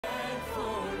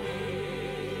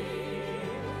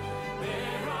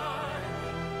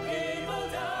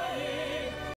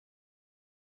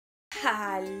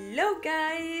Hello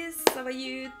guys, how are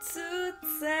you today?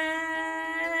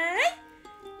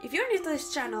 If you're new to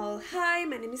this channel, hi,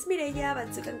 my name is Mireia,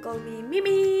 but you can call me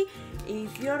Mimi.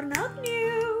 If you're not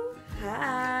new,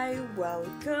 hi,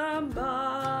 welcome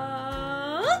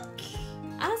back.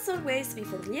 As always,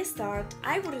 before we start,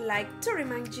 I would like to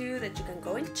remind you that you can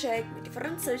go and check my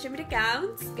different social media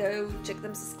accounts. Go check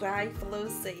them, subscribe, follow,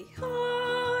 say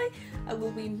hi. I will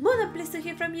be more than pleased to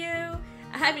hear from you.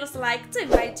 I would also like to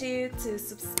invite you to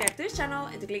subscribe to the channel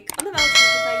and to click on the bell to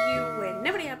notify you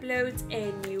whenever I upload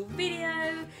a new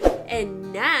video.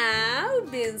 And now,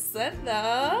 being said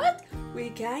that,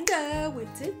 we can go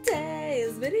with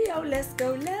today's video. Let's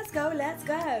go, let's go, let's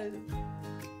go!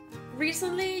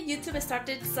 Recently, YouTube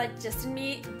started suggesting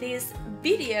me this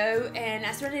video, and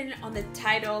as written on the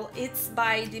title, it's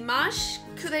by Dimash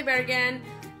Qudaibergen.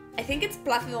 I think it's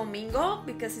P.Domingo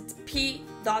because it's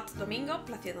P.Domingo,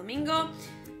 P.Domingo.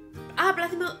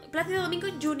 P.Domingo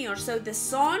Jr. So the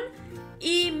son,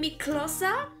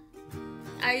 E.Miklósa.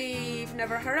 I've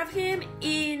never heard of him.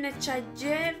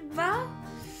 E.Nechayeva.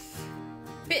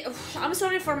 I'm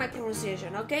sorry for my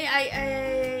pronunciation, okay?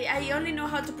 I only know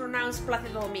how to pronounce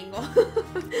P.Domingo.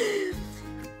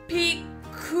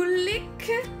 P.Čulič.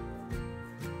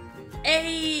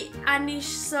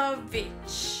 A.Anisovych.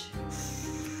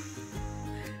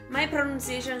 My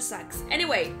pronunciation sucks.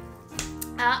 Anyway,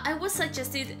 I was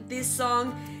suggested this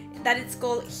song that it's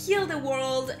called Heal the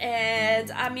World,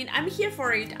 and I mean, I'm here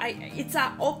for it. It's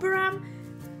an opera.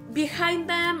 Behind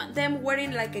them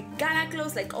wearing like a gala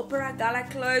clothes, like opera gala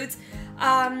clothes.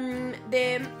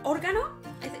 The organ,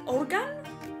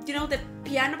 you know, the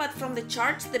piano, but from the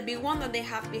church, the big one that they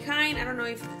have behind. I don't know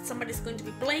if somebody's going to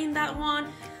be playing that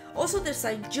one. Also, there's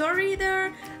a jury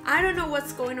there. I don't know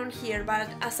what's going on here, but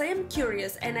as I am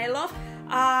curious and I love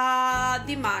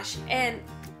Dimash, and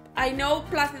I know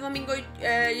P.Domingo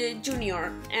Jr.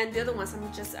 and the other ones.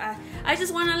 I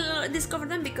just want to discover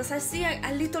them because I see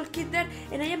a little kid there,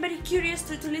 and I am very curious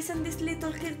to listen this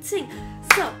little kid sing.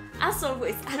 So, as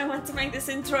always, I don't want to make this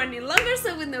intro any longer.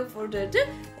 So, with no further ado,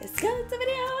 let's go to the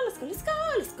video. Let's go, let's go,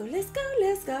 let's go, let's go,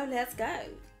 let's go, let's go.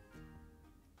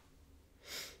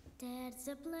 There's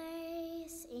a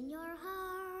place in your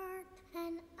heart,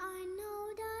 and I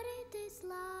know that it is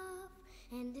love.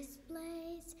 And this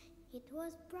place, it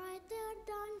was brighter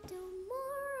than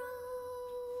tomorrow.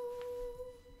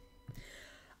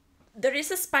 There is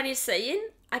a Spanish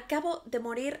saying, acabo de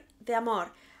morir de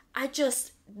amor. I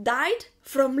just died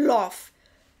from love.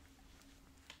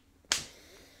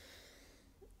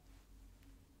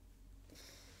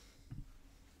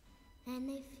 And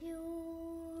if you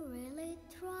really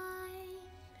try,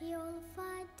 you'll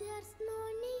find there's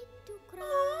no need to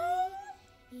cry.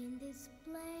 In this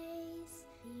place,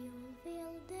 you'll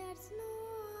feel there's no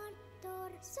heart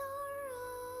or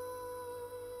sorrow.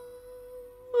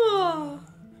 Oh.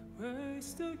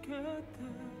 Ways to get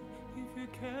there if you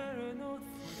care enough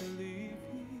to leave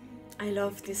me. I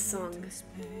love this song.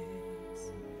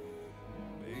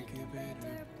 Make a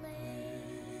better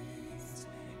place.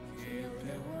 Heal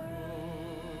the world.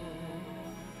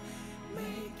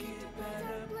 Make it a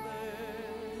better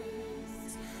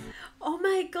place. Oh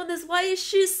my goodness, why is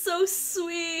she so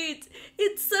sweet?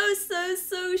 It's so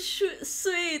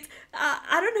sweet.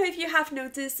 I don't know if you have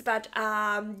noticed, but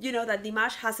you know that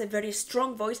Dimash has a very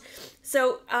strong voice.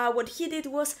 So what he did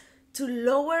was to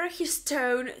lower his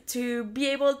tone to be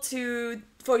able to,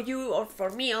 for you or for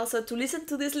me also, to listen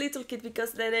to this little kid,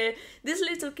 because this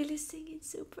little kid is singing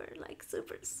super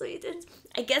sweet. And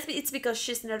I guess it's because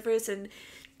she's nervous and,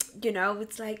 you know,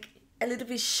 it's like a little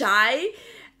bit shy.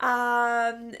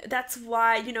 That's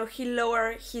why, you know, he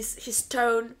lowered his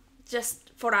tone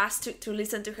just for us to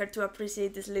listen to her, to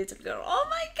appreciate this little girl. Oh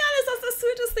my god, that's the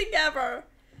sweetest thing ever.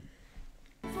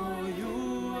 For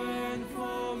you and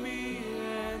for me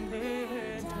and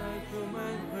the entire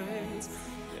human race,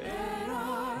 there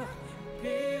are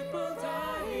people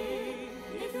dying.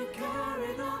 If you care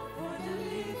enough for the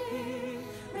living,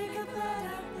 make a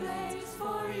better place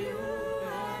for you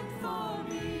and for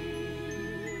me.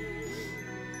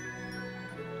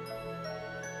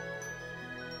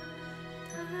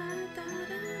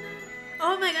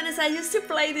 Oh my goodness, I used to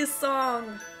play this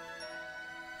song.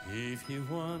 If you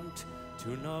want to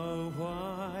know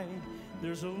why,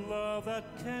 there's a love that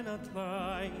cannot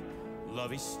lie.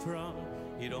 Love is strong,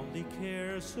 it only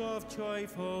cares of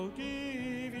joyful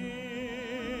giving.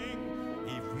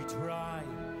 If we try,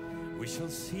 we shall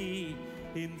see.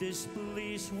 In this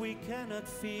bliss we cannot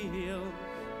feel.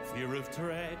 Fear of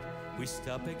dread, we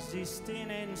stop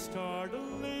existing and start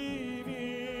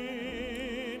living.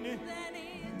 Then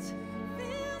it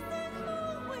feels that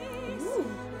always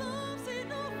love's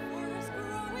enough for us.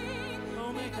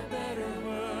 better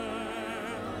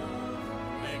world.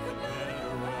 Make a better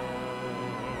world.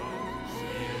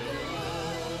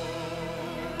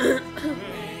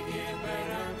 Make it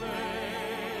better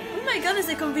place. Oh my god, it's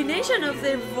a combination of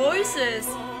their voices.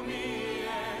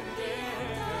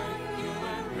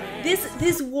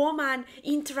 This woman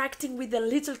interacting with the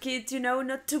little kid, you know,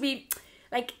 not to be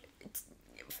like,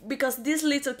 because this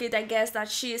little kid, I guess that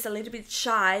she is a little bit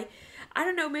shy. I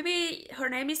don't know, maybe her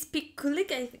name is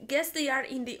P.Čulič. I guess they are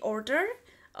in the order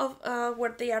of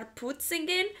where they are put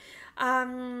singing.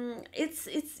 It's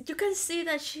you can see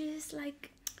that she's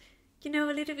like, you know,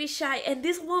 a little bit shy, and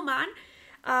this woman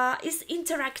is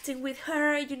interacting with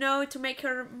her, you know, to make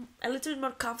her a little bit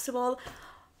more comfortable.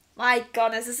 My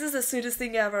goodness, this is the sweetest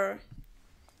thing ever.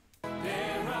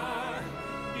 There are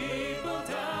people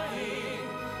dying.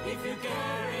 If you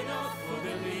care enough for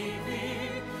the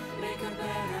living, make a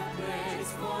better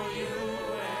place for you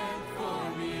and for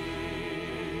me.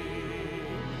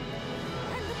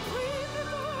 And the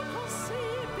people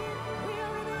conceiving,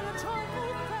 we're in a time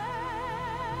of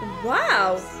faith.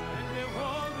 Wow! And the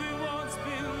world we once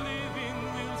believed in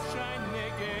will shine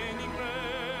again in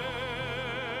grace.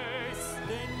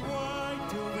 Then why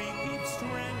do we keep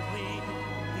strangling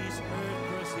this earth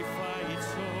crucified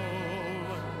soul?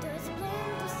 There's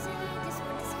plenty to say, this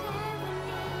one is heavenly.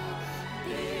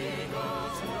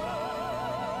 Because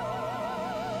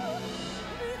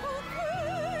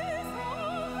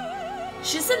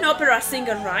She's an opera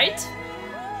singer, right?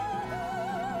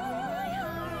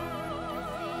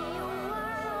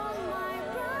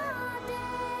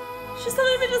 She's a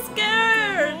little bit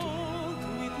scared.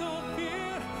 with no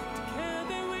fear,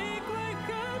 together we cry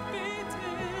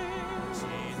competence.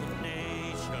 See the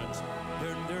nations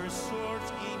turn their swords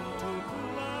into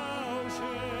plowshares.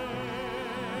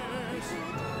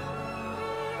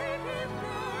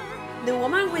 The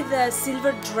woman with the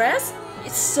silver dress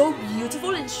is so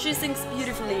beautiful and she sings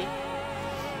beautifully.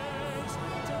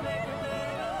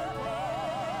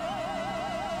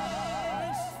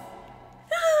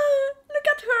 Look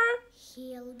at her.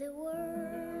 Heal the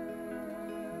world,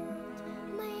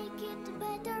 make it a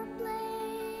better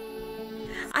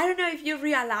place. I don't know if you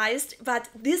realized, but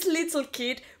this little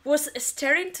kid was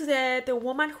staring to the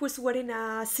woman who's wearing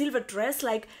a silver dress,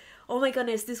 like, oh my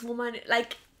goodness, this woman,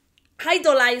 like,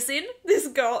 idolizing this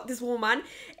girl, this woman.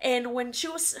 And when she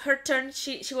was her turn,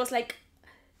 she was like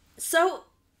so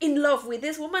in love with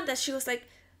this woman that she was like,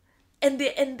 and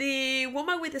the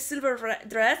woman with the silver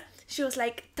dress, she was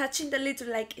like touching the little,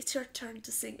 like, it's your turn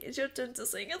to sing, it's your turn to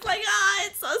sing. It's like,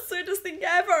 it's the sweetest thing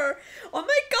ever. Oh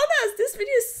my goodness, this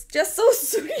video is just so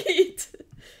sweet.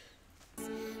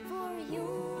 For you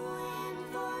and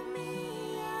for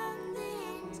me and the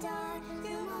entire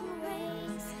human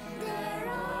race, there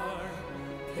are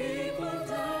People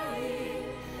dying.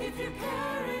 If you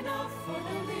care enough for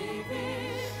the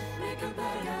living, make a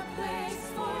better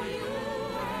place for you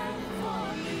and for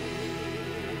me.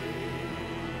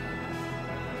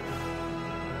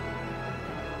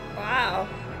 Wow.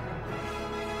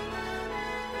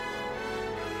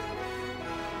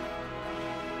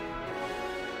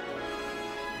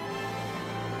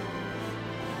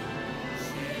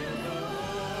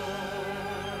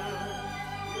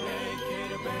 Make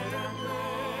it a better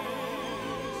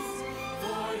place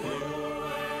for you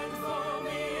and for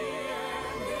me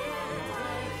and the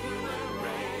entire human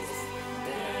race.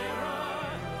 There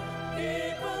are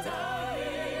people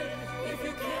dying. If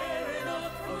you care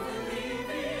enough for the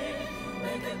living,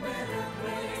 make a better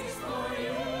place for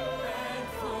you and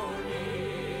for me.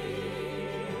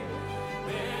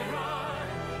 There are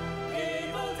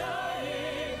people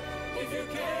dying. If you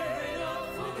care enough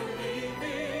for the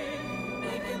living,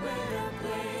 make a better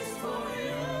place for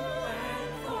you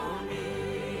and for me.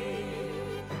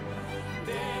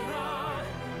 There are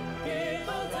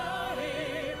people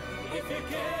dying. If you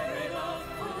care enough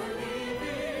for the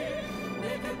living,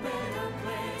 make a better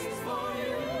place for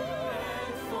you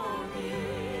and for me.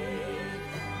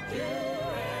 You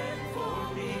and for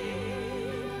me.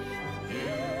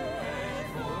 You and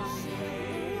for me.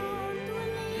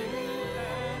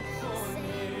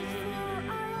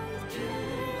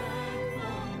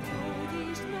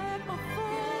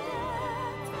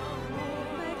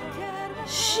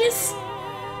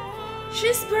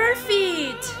 She's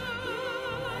perfect.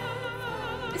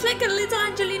 It's like a little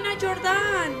Angelina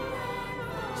Jordan.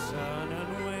 Sana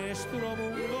nuestro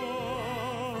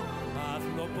mundo,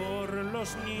 hazlo por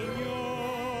los niños.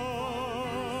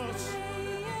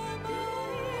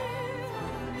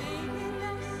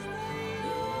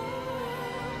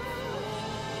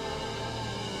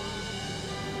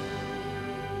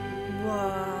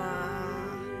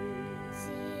 Wow.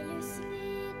 Si le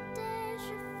suite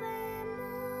je fais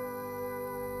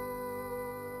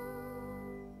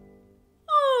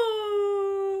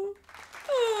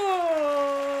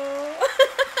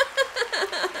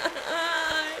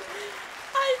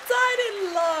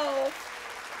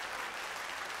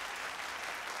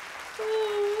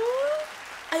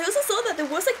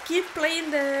keep playing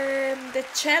the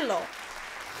cello.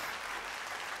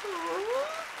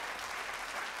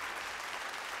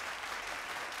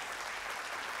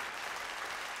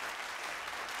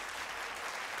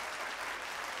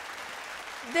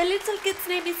 The little kid's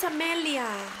name is Amelia.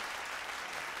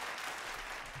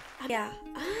 Yeah.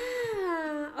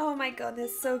 Oh my god,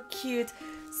 that's so cute.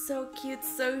 So cute,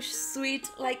 so sweet.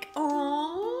 Like,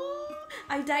 oh,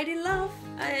 I died in love.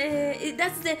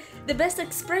 That's the best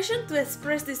expression to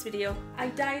express this video. I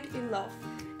died in love.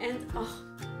 And oh,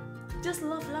 just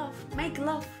love, love. Make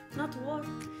love, not war.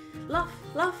 Love,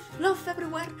 love, love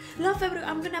everywhere. Love everywhere.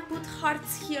 I'm gonna put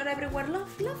hearts here everywhere.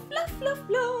 Love, love, love, love,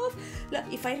 love.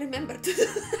 If I remember to do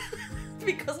that.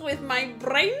 Because with my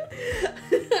brain,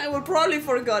 I will probably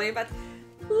forget it. But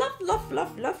love, love,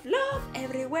 love, love, love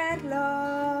everywhere.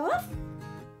 Love.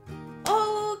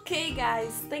 Okay,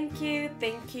 guys. Thank you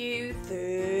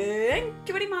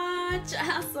very much,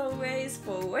 as always,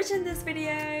 for watching this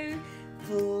video.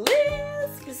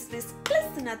 Please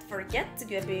do not forget to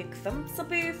give a big thumbs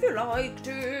up if you liked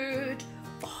it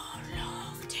or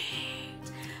loved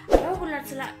it.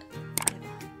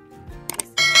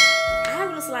 I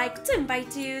would like to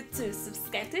invite you to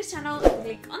subscribe to the channel and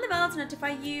click on the bell to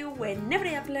notify you whenever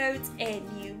I upload a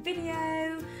new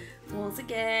video. Once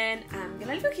again, I'm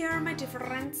gonna leave you here on my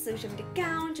different social media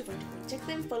accounts. If you want to check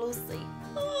them, follow, say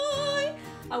hi.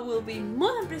 I will be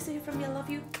more than pleased to hear from you. I love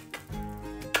you.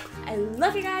 I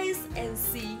love you guys, and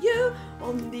see you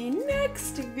on the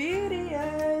next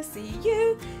video. See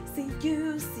you.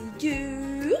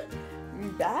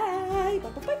 Bye. Bye.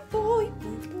 Bye. Bye. Bye.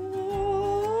 Bye.